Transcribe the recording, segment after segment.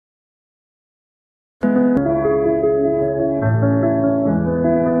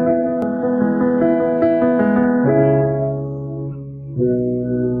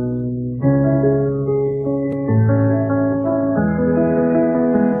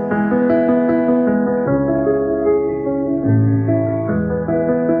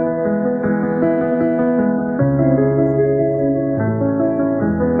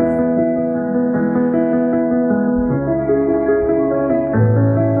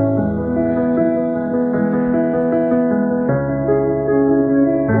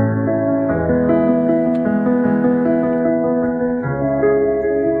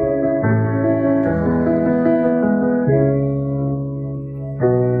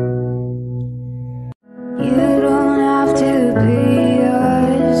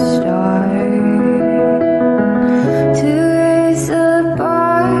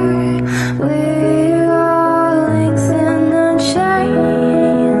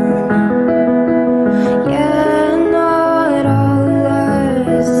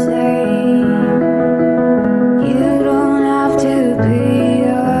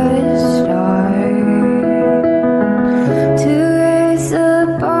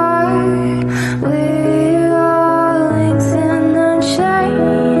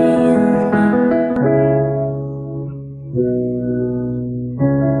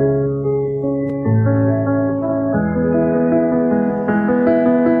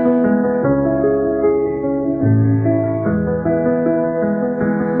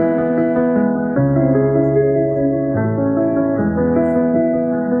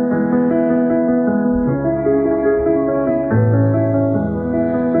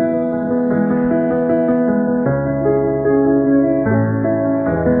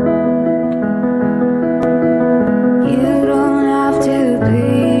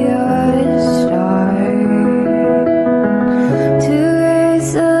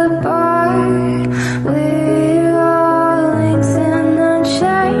apart. We're all links in the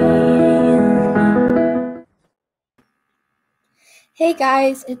chain. Hey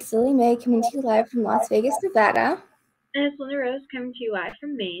guys, it's Lilly May coming to you live from Las Vegas, Nevada. And it's LindaRose coming to you live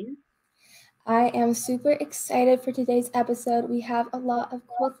from Maine. I am super excited for today's episode. We have a lot of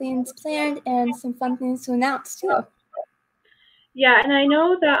cool things planned and some fun things to announce too. Yeah, and I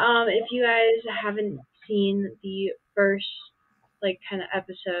know that if you guys haven't seen the first kind of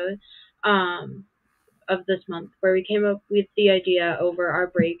episode of this month, where we came up with the idea over our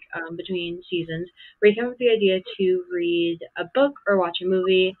break between seasons, where we came up with the idea to read a book or watch a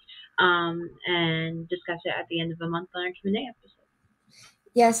movie and discuss it at the end of the month on our Q&A episode.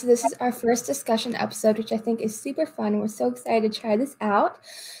 Yeah, so this is our first discussion episode, which I think is super fun. We're so excited to try this out.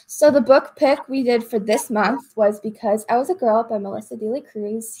 So the book pick we did for this month was Because I Was a Girl by Melissa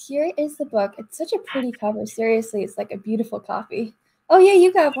Cruz. Here is the book. It's such a pretty cover. Seriously, it's like a beautiful copy. Oh yeah,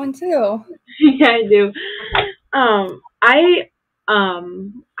 you got one too. Yeah, I do. How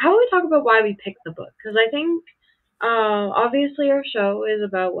about we talk about why we picked the book? Because I think obviously our show is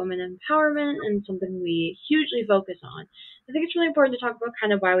about women empowerment and something we hugely focus on. I think it's really important to talk about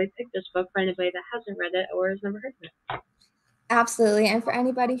kind of why we picked this book for anybody that hasn't read it or has never heard of it. Absolutely. And for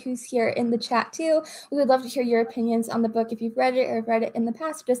anybody who's here in the chat too, we would love to hear your opinions on the book. If you've read it or read it in the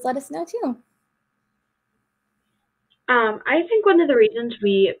past, just let us know too. I think one of the reasons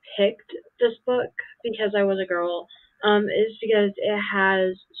we picked this book, Because I Was a Girl, is because it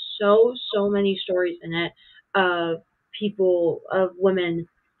has so many stories in it of women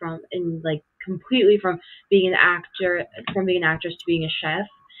completely from being an actress to being a chef.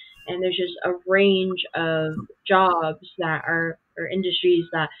 And there's just a range of jobs or industries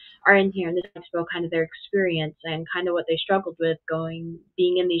that are in here, and this talks about kind of their experience and kind of what they struggled with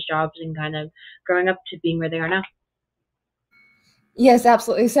being in these jobs and kind of growing up to being where they are now. Yes,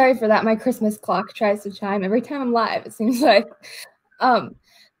 absolutely. Sorry for that. My Christmas clock tries to chime every time I'm live, it seems like.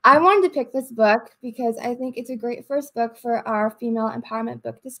 I wanted to pick this book because I think it's a great first book for our female empowerment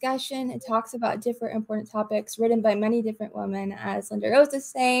book discussion. It talks about different important topics written by many different women, as LindaRose is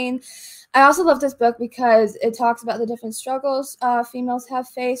saying. I also love this book because it talks about the different struggles females have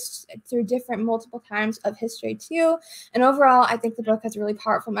faced through different multiple times of history too. And overall, I think the book has a really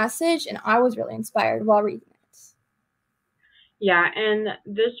powerful message, and I was really inspired while reading it. Yeah, and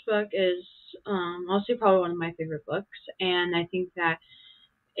this book is also probably one of my favorite books, and I think that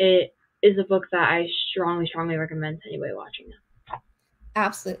it is a book that I strongly recommend to anybody watching it.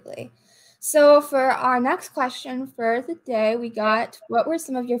 Absolutely. So for our next question for the day, we got, what were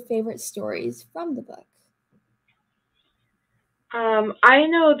some of your favorite stories from the book? I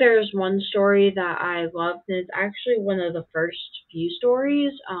know there's one story that I loved, and it's actually one of the first few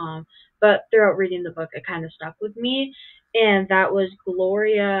stories, but throughout reading the book, it kind of stuck with me, and that was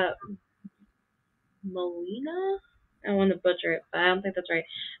Gloria Molina? I want to butcher it, but I don't think that's right.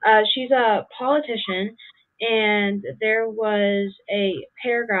 She's a politician, and there was a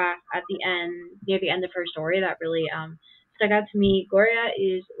paragraph at the end, near the end of her story, that really stuck out to me. Gloria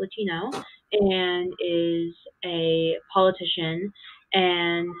is Latino and is a politician,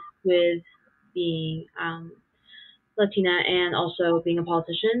 and with being Latina and also being a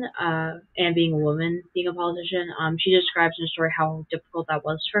politician, and being a woman being a politician. She describes in the story how difficult that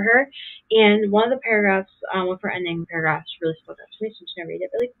was for her. And one of the paragraphs, one of her ending paragraphs, really spoke up to me, so I'm just going to read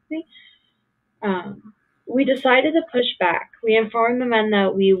it really quickly. We decided to push back. We informed the men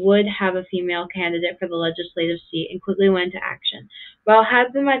that we would have a female candidate for the legislative seat and quickly went into action. While it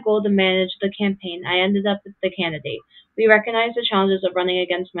had been my goal to manage the campaign, I ended up with the candidate. We recognized the challenges of running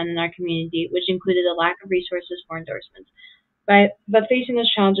against men in our community, which included a lack of resources for endorsements. But facing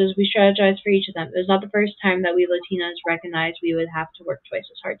those challenges, we strategized for each of them. It was not the first time that we Latinas recognized we would have to work twice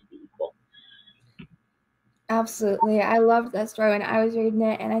as hard to be equal. Absolutely. I loved that story when I was reading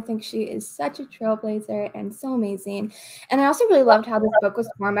it, and I think she is such a trailblazer and so amazing. And I also really loved how this book was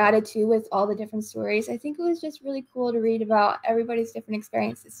formatted too, with all the different stories. I think it was just really cool to read about everybody's different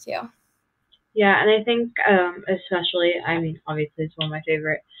experiences too. Yeah, and I think especially, I mean, obviously it's one of my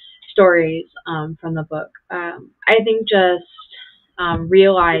favorite stories from the book. I think just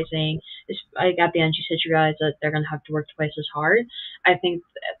realizing, like at the end she said she realized that they're going to have to work twice as hard. I think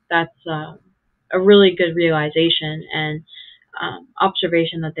that's a really good realization and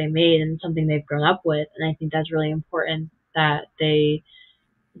observation that they made, and something they've grown up with. And I think that's really important, that they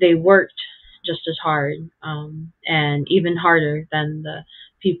worked just as hard and even harder than the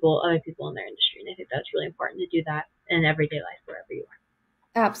other people in their industry. And I think that's really important to do that in everyday life wherever you are.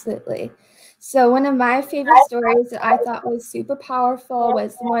 Absolutely. So one of my favorite stories that I thought was super powerful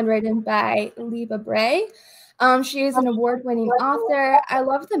was the one written by Liba Bray. She is an award-winning author. I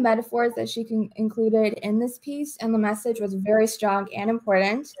love the metaphors that she included in this piece, and the message was very strong and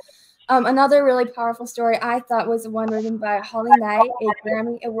important. Another really powerful story I thought was one written by Holly Knight, a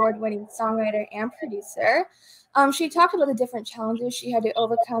Grammy Award-winning songwriter and producer. She talked about the different challenges she had to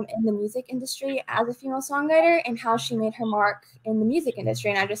overcome in the music industry as a female songwriter and how she made her mark in the music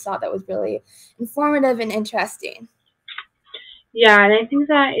industry. And I just thought that was really informative and interesting. Yeah, and I think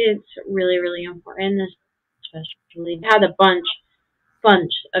that it's really, really important, especially had a bunch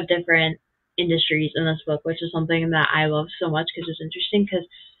of different industries in this book, which is something that I love so much because it's interesting. Because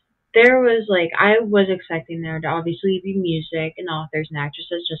there was like I was expecting there to obviously be music and authors and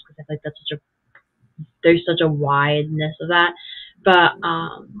actresses, just because I feel like there's such a wideness of that. But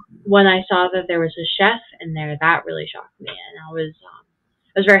when I saw that there was a chef in there, that really shocked me, and I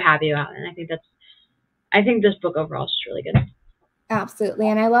was very happy about it. And I think this book overall is just really good. Absolutely.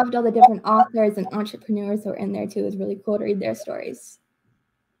 And I loved all the different authors and entrepreneurs who were in there too. It was really cool to read their stories.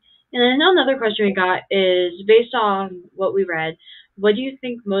 And then another question we got is, based on what we read, what do you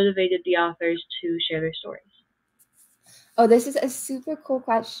think motivated the authors to share their stories? Oh, this is a super cool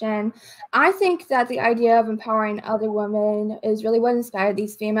question. I think that the idea of empowering other women is really what inspired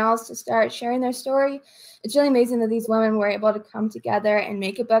these females to start sharing their story. It's really amazing that these women were able to come together and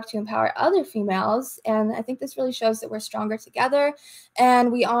make a book to empower other females. And I think this really shows that we're stronger together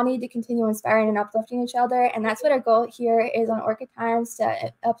and we all need to continue inspiring and uplifting each other. And that's what our goal here is on Orchid Times,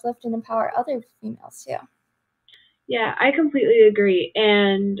 to uplift and empower other females too. Yeah, I completely agree.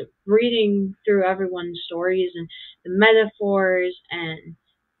 And reading through everyone's stories and the metaphors and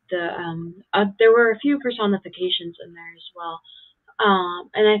there were a few personifications in there as well.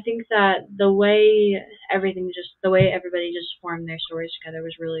 And I think that the way everybody just formed their stories together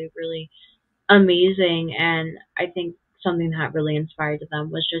was really, really amazing. And I think something that really inspired them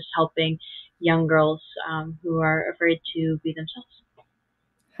was just helping young girls who are afraid to be themselves.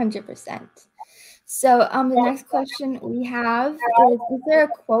 100%. So the next question we have is there a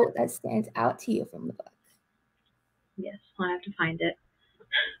quote that stands out to you from the book? Yes, I'll have to find it.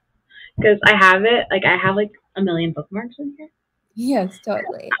 Because I have it, I have a million bookmarks in here. Yes,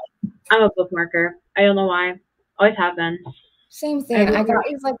 totally. I'm a bookmarker. I don't know why. Always have been. Same thing. I got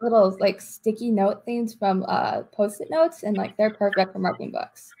these little sticky note things from Post-it notes, and they're perfect for marking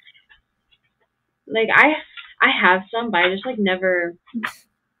books. I have some, but I just never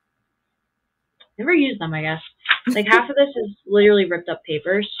use them, I guess. Half of this is literally ripped up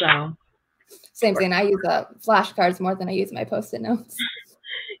paper, so. Same thing. I use flashcards more than I use my Post-it notes.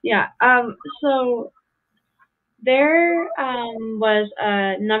 Yeah. So there was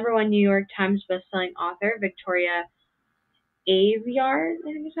a #1 New York Times bestselling author, Victoria Aveyard,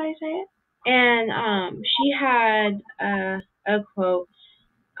 I think is how you say it. And she had a quote.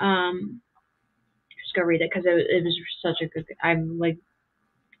 Just go read it because it was such a good.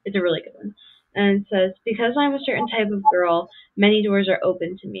 It's a really good one. And it says, "Because I'm a certain type of girl, many doors are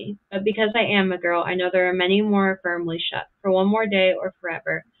open to me. But because I am a girl, I know there are many more firmly shut. For one more day or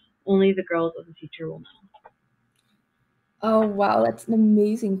forever, only the girls of the future will know." Oh, wow. That's an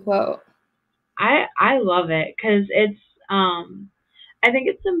amazing quote. I love it because it's, I think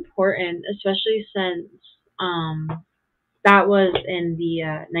it's important, especially since that was in the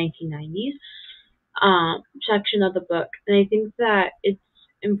 1990s section of the book. And I think that it's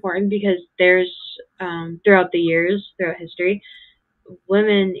important because there's, throughout history,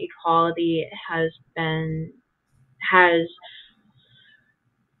 women equality has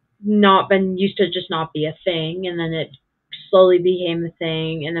not been used to just not be a thing, and then it slowly became a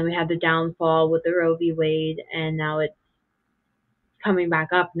thing, and then we had the downfall with the Roe v. Wade, and now it's coming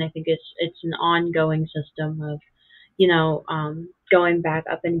back up. And I think it's an ongoing system of, going back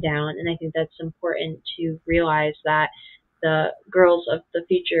up and down. And I think that's important to realize that the girls of the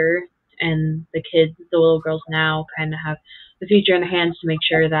future and the little girls now kind of have the future in their hands to make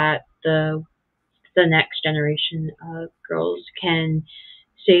sure that the next generation of girls can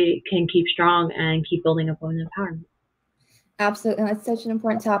keep strong and keep building up women empowerment. Absolutely. And that's such an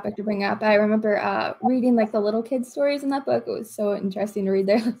important topic to bring up. I remember reading the little kids' stories in that book. It was so interesting to read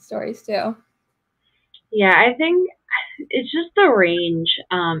their stories too. Yeah, I think it's just the range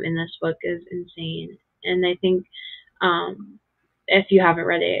in this book is insane. And I think if you haven't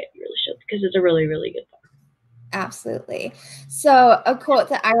read it, you really should, because it's a really, really good book. Absolutely. So a quote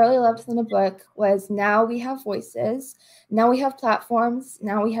that I really loved from the book was, "Now we have voices. Now we have platforms.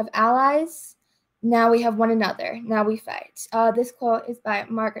 Now we have allies. Now we have one another. Now we fight. This quote is by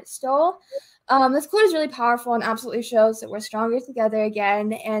Margaret Stoll. This quote is really powerful and absolutely shows that we're stronger together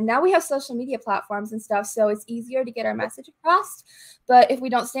again. And now we have social media platforms and stuff, so it's easier to get our message across. But if we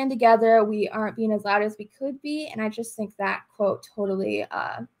don't stand together, we aren't being as loud as we could be. And I just think that quote totally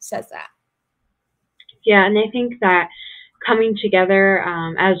says that. Yeah, and I think that coming together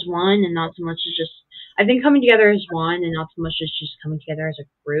as one and not so much as just, I think coming together as one and not so much as just coming together as a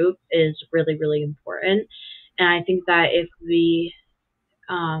group is really, really important. And I think that if we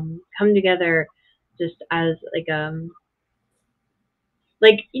come together just as like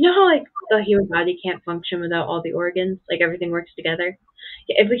you know how like the human body can't function without all the organs, like everything works together.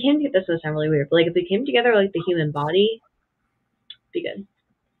 Yeah, if we came together, this would sound really weird, but like if we came together like the human body, it'd be good.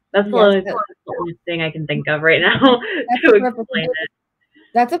 That's Yes, the only thing I can think of right now that's to a perfect, explain it.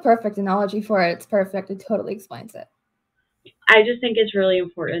 that's a perfect analogy for it. It's perfect. It totally explains it. I just think it's really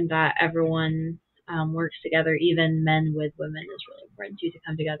important that everyone works together, even men with women is really important too, to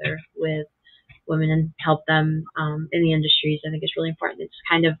come together with women and help them in the industries. I think it's really important. It's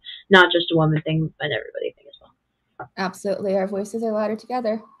kind of not just a woman thing, but everybody thing as well. Absolutely. Our voices are louder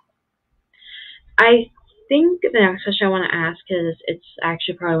together. I think the next question I want to ask is it's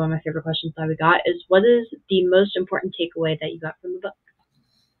actually probably one of my favorite questions that we got is what is the most important takeaway that you got from the book?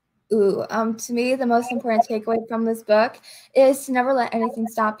 Ooh, to me, the most important takeaway from this book is to never let anything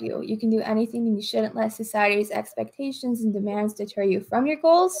stop you. You can do anything and you shouldn't let society's expectations and demands deter you from your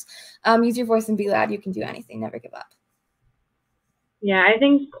goals. Use your voice and be loud. You can do anything. Never give up. Yeah, I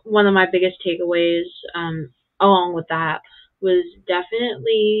think one of my biggest takeaways along with that was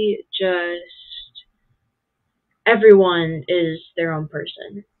definitely just everyone is their own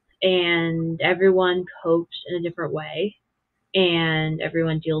person and everyone copes in a different way and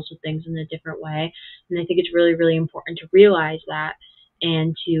everyone deals with things in a different way. And I think it's really, really important to realize that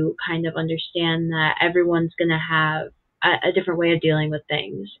and to kind of understand that everyone's going to have a different way of dealing with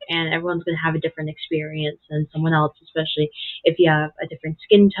things and everyone's going to have a different experience than someone else, especially if you have a different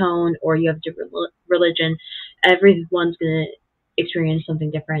skin tone or you have a different religion. Everyone's going to experience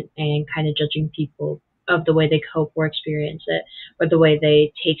something different, and kind of judging people of the way they cope or experience it or the way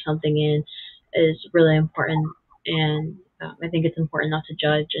they take something in is really important. And I think it's important not to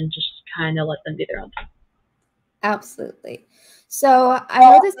judge and just kind of let them do their own thing. Absolutely. So I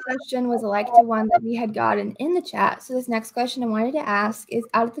know this question was like to one that we had gotten in the chat. So this next question I wanted to ask is,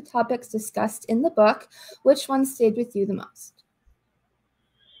 out of the topics discussed in the book, which one stayed with you the most?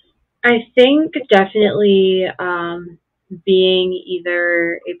 I think definitely being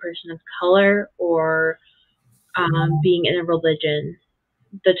either a person of color or being in a religion.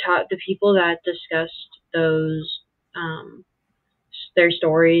 The people that discussed those um, their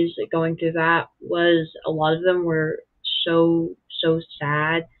stories going through that was a lot of them were so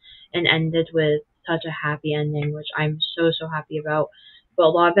sad and ended with such a happy ending, which I'm so happy about. But a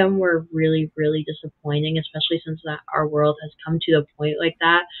lot of them were really, really disappointing, especially since that our world has come to a point like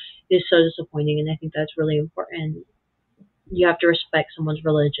that. It's so disappointing, and I think that's really important. You have to respect someone's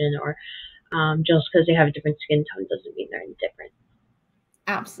religion, or just because they have a different skin tone doesn't mean they're indifferent.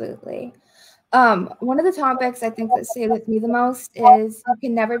 Absolutely. One of the topics I think that stayed with me the most is you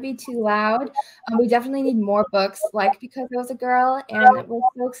can never be too loud. We definitely need more books like Because I Was a Girl, and we're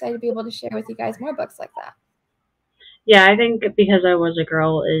so excited to be able to share with you guys more books like that. Yeah, I think Because I Was a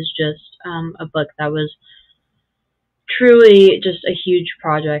Girl is just a book that was truly just a huge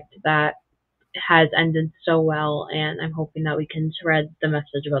project that has ended so well, and I'm hoping that we can spread the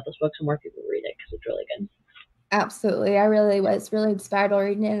message about this book so more people read it because it's really good. Absolutely. I really was really inspired while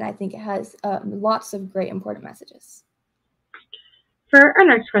reading it, and I think it has lots of great important messages. For our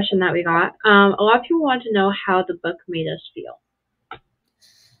next question that we got, a lot of people want to know how the book made us feel.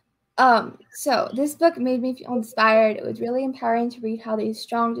 So this book made me feel inspired. It was really empowering to read how these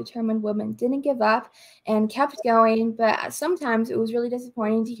strong, determined women didn't give up and kept going, but sometimes it was really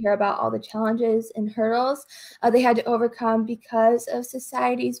disappointing to hear about all the challenges and hurdles they had to overcome because of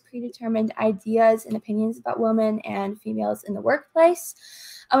society's predetermined ideas and opinions about women and females in the workplace.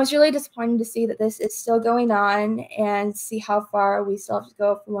 It was really disappointing to see that this is still going on and see how far we still have to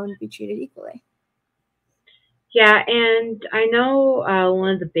go for women to be treated equally. Yeah, and I know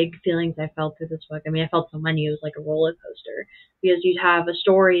one of the big feelings I felt through this book, I mean, I felt so many, it was like a roller coaster, because you'd have a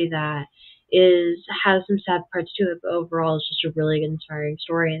story that has some sad parts to it, but overall it's just a really good, inspiring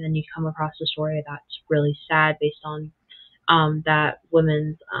story, and then you come across a story that's really sad based on that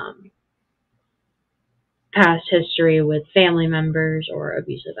woman's past history with family members or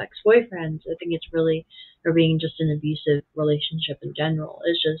abusive ex-boyfriends. I think it's really, or being just an abusive relationship in general,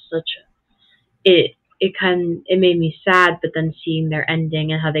 is just it it made me sad, but then seeing their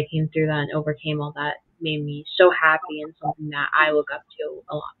ending and how they came through that and overcame all that made me so happy and something that I look up to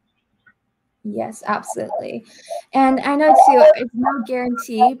a lot. Yes, absolutely. And I know too, it's no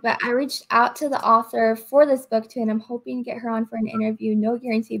guarantee, but I reached out to the author for this book too, and I'm hoping to get her on for an interview. No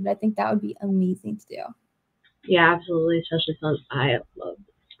guarantee, but I think that would be amazing to do. Yeah, absolutely, especially since I love.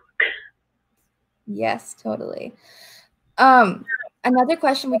 Yes, totally. Another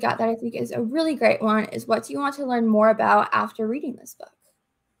question we got that I think is a really great one is, what do you want to learn more about after reading this book?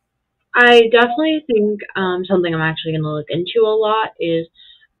 I definitely think something I'm actually going to look into a lot is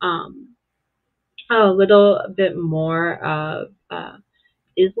um, a little bit more of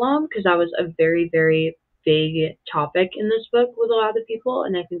Islam, because that was a very, very big topic in this book with a lot of people,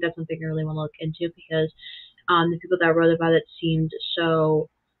 and I think that's something I really want to look into because the people that wrote about it seemed so,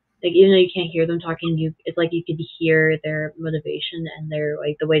 like, even though you can't hear them talking, it's like you could hear their motivation and their,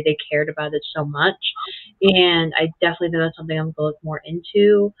 like, the way they cared about it so much. And I definitely think that's something I'm going to look more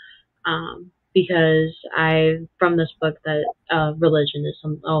into, because I from this book that religion is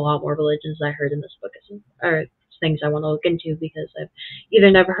a lot more religions I heard in this book are things I want to look into because I've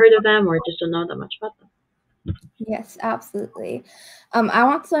either never heard of them or just don't know that much about them. Yes, absolutely. I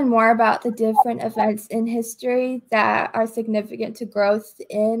want to learn more about the different events in history that are significant to growth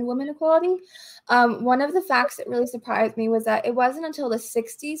in women equality. One of the facts that really surprised me was that it wasn't until the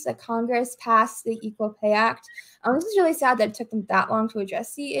 60s that Congress passed the Equal Pay Act. This is really sad that it took them that long to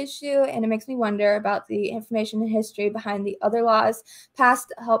address the issue, and it makes me wonder about the information and history behind the other laws passed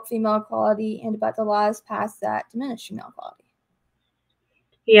to help female equality and about the laws passed that diminish female equality.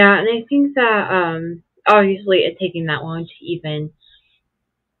 Yeah, and I think that obviously it taking that long to even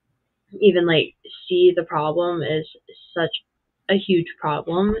like see the problem is such a huge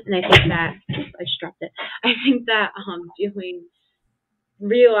problem, and I think that I just dropped it. I think that doing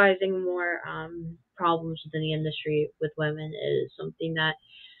realizing more problems within the industry with women is something that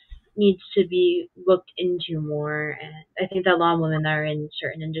needs to be looked into more. And I think that a lot of women that are in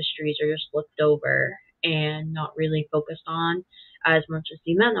certain industries are just looked over and not really focused on as much as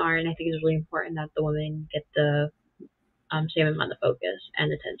the men are. And I think it's really important that the women get the same amount of focus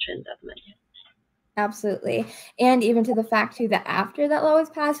and attention that the men do. Absolutely. And even to the fact, too, that after that law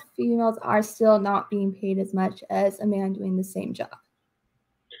was passed, females are still not being paid as much as a man doing the same job.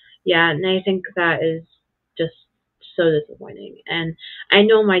 Yeah, and I think that is just so disappointing. And I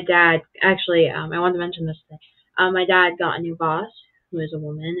know my dad, actually, I wanted to mention this thing. My dad got a new boss who is a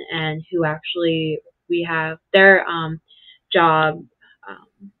woman and who actually, we have their job,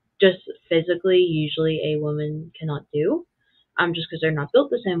 just physically, usually a woman cannot do, just because they're not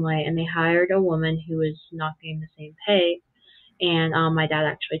built the same way. And they hired a woman who is not getting the same pay, and my dad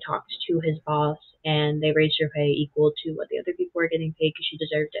actually talked to his boss, and they raised her pay equal to what the other people were getting paid because she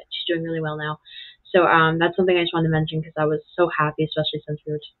deserved it. She's doing really well now. So that's something I just wanted to mention because I was so happy, especially since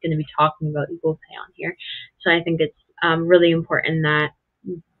we were going to be talking about equal pay on here. So I think it's really important that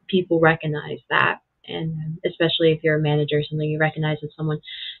people recognize that, and especially if you're a manager or something, you recognize that someone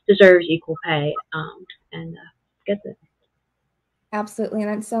deserves equal pay and gets it. Absolutely. And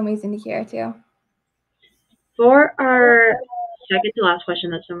that's so amazing to hear, too. For our second to last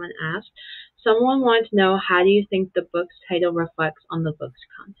question that someone asked, someone wanted to know, how do you think the book's title reflects on the book's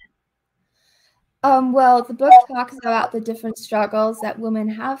content? Well, the book talks about the different struggles that women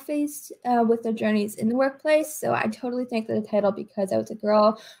have faced with their journeys in the workplace. So I totally think that the title, Because I Was a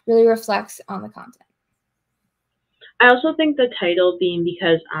Girl, really reflects on the content. I also think the title being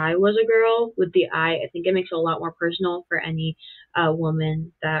Because I Was a Girl with the I think it makes it a lot more personal for any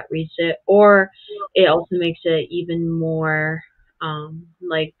woman that reads it. Or it also makes it even more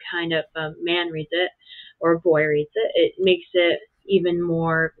like kind of a man reads it or a boy reads it. It makes it even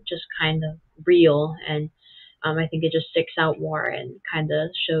more just kind of real, and I think it just sticks out more and kind of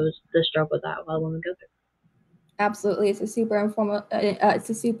shows the struggle that a lot of women go through. Absolutely. It's a super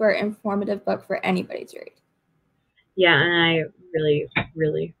informative book for anybody to read. Yeah, and I really,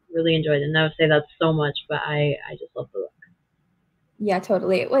 really, really enjoyed it. And I would say that so much, but I just love the book. Yeah,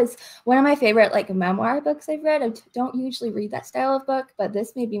 totally. It was one of my favorite memoir books I've read. I don't usually read that style of book, but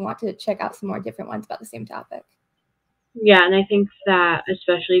this made me want to check out some more different ones about the same topic. Yeah, and I think that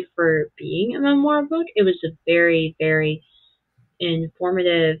especially for being a memoir book, it was a very, very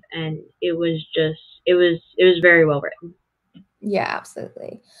informative, and it was very well written. Yeah,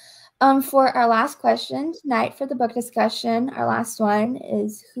 absolutely. For our last question tonight for the book discussion, our last one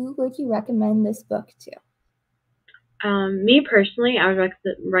is, who would you recommend this book to? Me personally, I would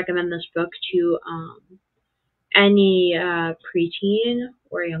recommend this book to any preteen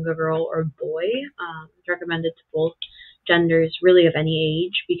or younger girl or boy. It's recommended to both genders, really of any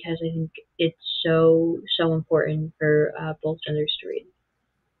age, because I think it's so important for both genders to read.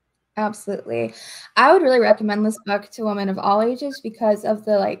 Absolutely. I would really recommend this book to women of all ages because of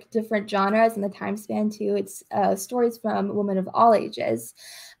the different genres and the time span too. It's stories from women of all ages.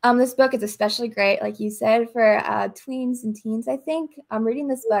 This book is especially great, like you said, for tweens and teens, I think. Reading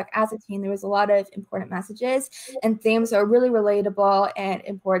this book as a teen, there was a lot of important messages and themes that are really relatable and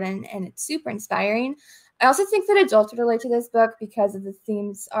important, and it's super inspiring. I also think that adults would relate to this book because of the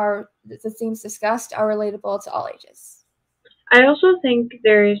themes discussed are relatable to all ages. I also think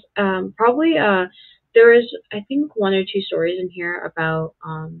there's probably there is, I think, one or two stories in here about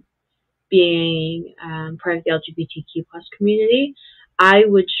being part of the LGBTQ plus community. I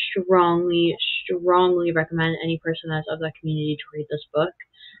would strongly recommend any person that's of that community to read this book,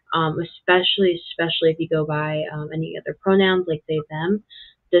 especially if you go by any other pronouns like they, them.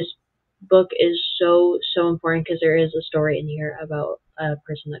 This book is so important because there is a story in here about a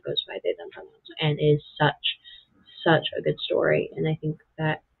person that goes by they, them pronouns, and is such a good story. And I think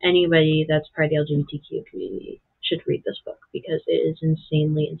that anybody that's part of the LGBTQ community should read this book because it is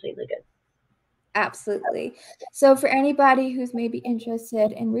insanely good. Absolutely. So for anybody who's maybe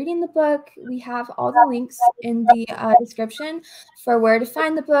interested in reading the book, we have all the links in the description for where to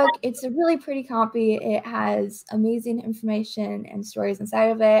find the book. It's a really pretty copy. It has amazing information and stories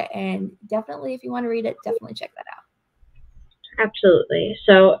inside of it. And definitely, if you want to read it, definitely check that out. Absolutely.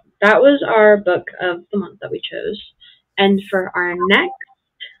 So that was our book of the month that we chose. And for our next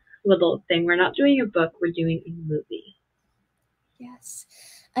little thing, we're not doing a book, we're doing a movie. Yes.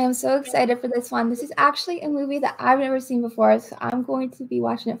 I am so excited for this one. This is actually a movie that I've never seen before, so I'm going to be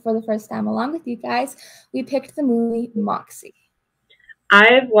watching it for the first time along with you guys. We picked the movie Moxie.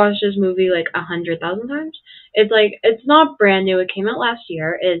 I've watched this movie like 100,000 times. It's not brand new. It came out last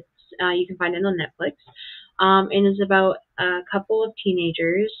year. It's you can find it on Netflix. And it's about a couple of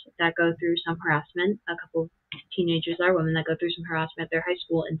teenagers that go through some harassment. A couple of teenagers that are women that go through some harassment at their high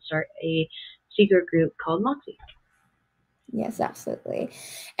school and start a secret group called Moxie. Yes, absolutely.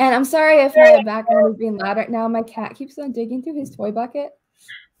 And I'm sorry if my background is being loud right now. My cat keeps on digging through his toy bucket.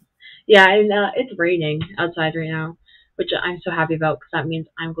 Yeah, and it's raining outside right now, which I'm so happy about because that means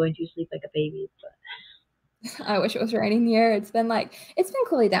I'm going to sleep like a baby. But I wish it was raining here. It's been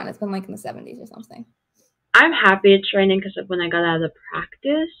cooling down. It's been like in the 70s or something. I'm happy it's raining because when I got out of the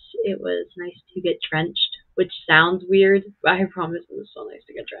practice, it was nice to get drenched, which sounds weird, but I promise it was so nice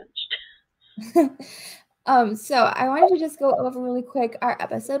to get drenched. So I wanted to just go over really quick our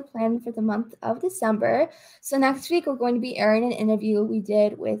episode plan for the month of December. So next week, we're going to be airing an interview we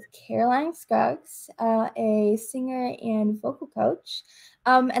did with Caroline Scruggs, a singer and vocal coach.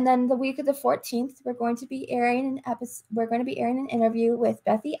 And then the week of the 14th, we're going to be airing an interview with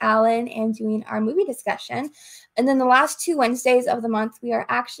Bethy Allen and doing our movie discussion. And then the last 2 Wednesdays of the month, we are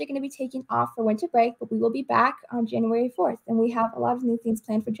actually going to be taking off for winter break, but we will be back on January 4th. And we have a lot of new things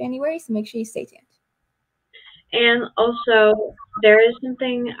planned for January, so make sure you stay tuned. And also, there is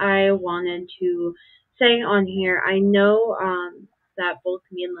something I wanted to say on here. I know that both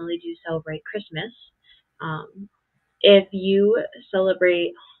me and Lily do celebrate Christmas. If you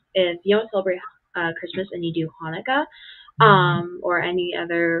don't celebrate Christmas and you do Hanukkah or any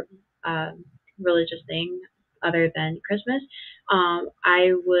other religious thing other than Christmas,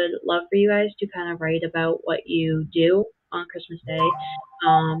 I would love for you guys to kind of write about what you do on Christmas Day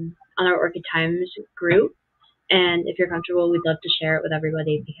on our Orchid Times group. And if you're comfortable, we'd love to share it with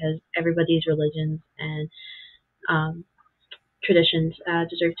everybody because everybody's religions and traditions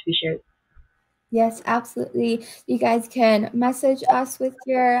deserve to be shared. Yes, absolutely. You guys can message us with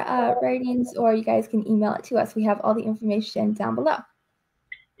your writings, or you guys can email it to us. We have all the information down below.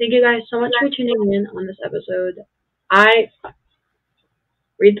 Thank you guys so much for tuning in on this episode. I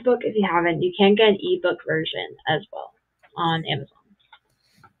read the book if you haven't. You can get an ebook version as well on Amazon.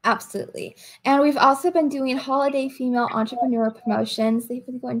 Absolutely. And we've also been doing holiday female entrepreneur promotions. They've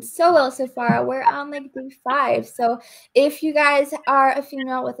been going so well so far. We're on like day 5. So if you guys are a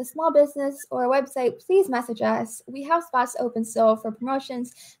female with a small business or a website, please message us. We have spots open still for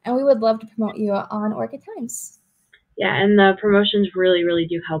promotions, and we would love to promote you on Orchid Times. Yeah, and the promotions really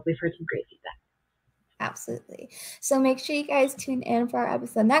do help. We've heard some great feedback. Absolutely. So make sure you guys tune in for our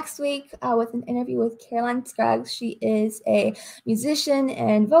episode next week with an interview with Caroline Scruggs. She is a musician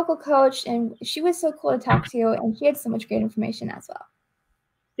and vocal coach, and she was so cool to talk to, and she had so much great information as well.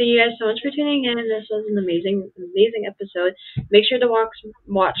 Thank you guys so much for tuning in. This was an amazing episode. Make sure to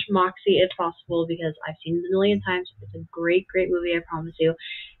watch Moxie if possible because I've seen it a million times. It's a great movie, I promise you.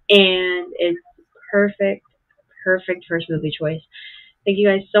 And it's perfect first movie choice. Thank you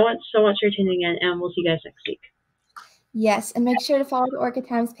guys so much for tuning in, and we'll see you guys next week. Yes, and make sure to follow the Orchid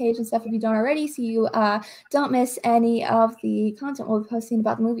Times page and stuff if you don't already, so you don't miss any of the content we'll be posting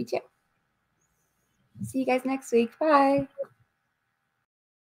about the movie too. See you guys next week. Bye.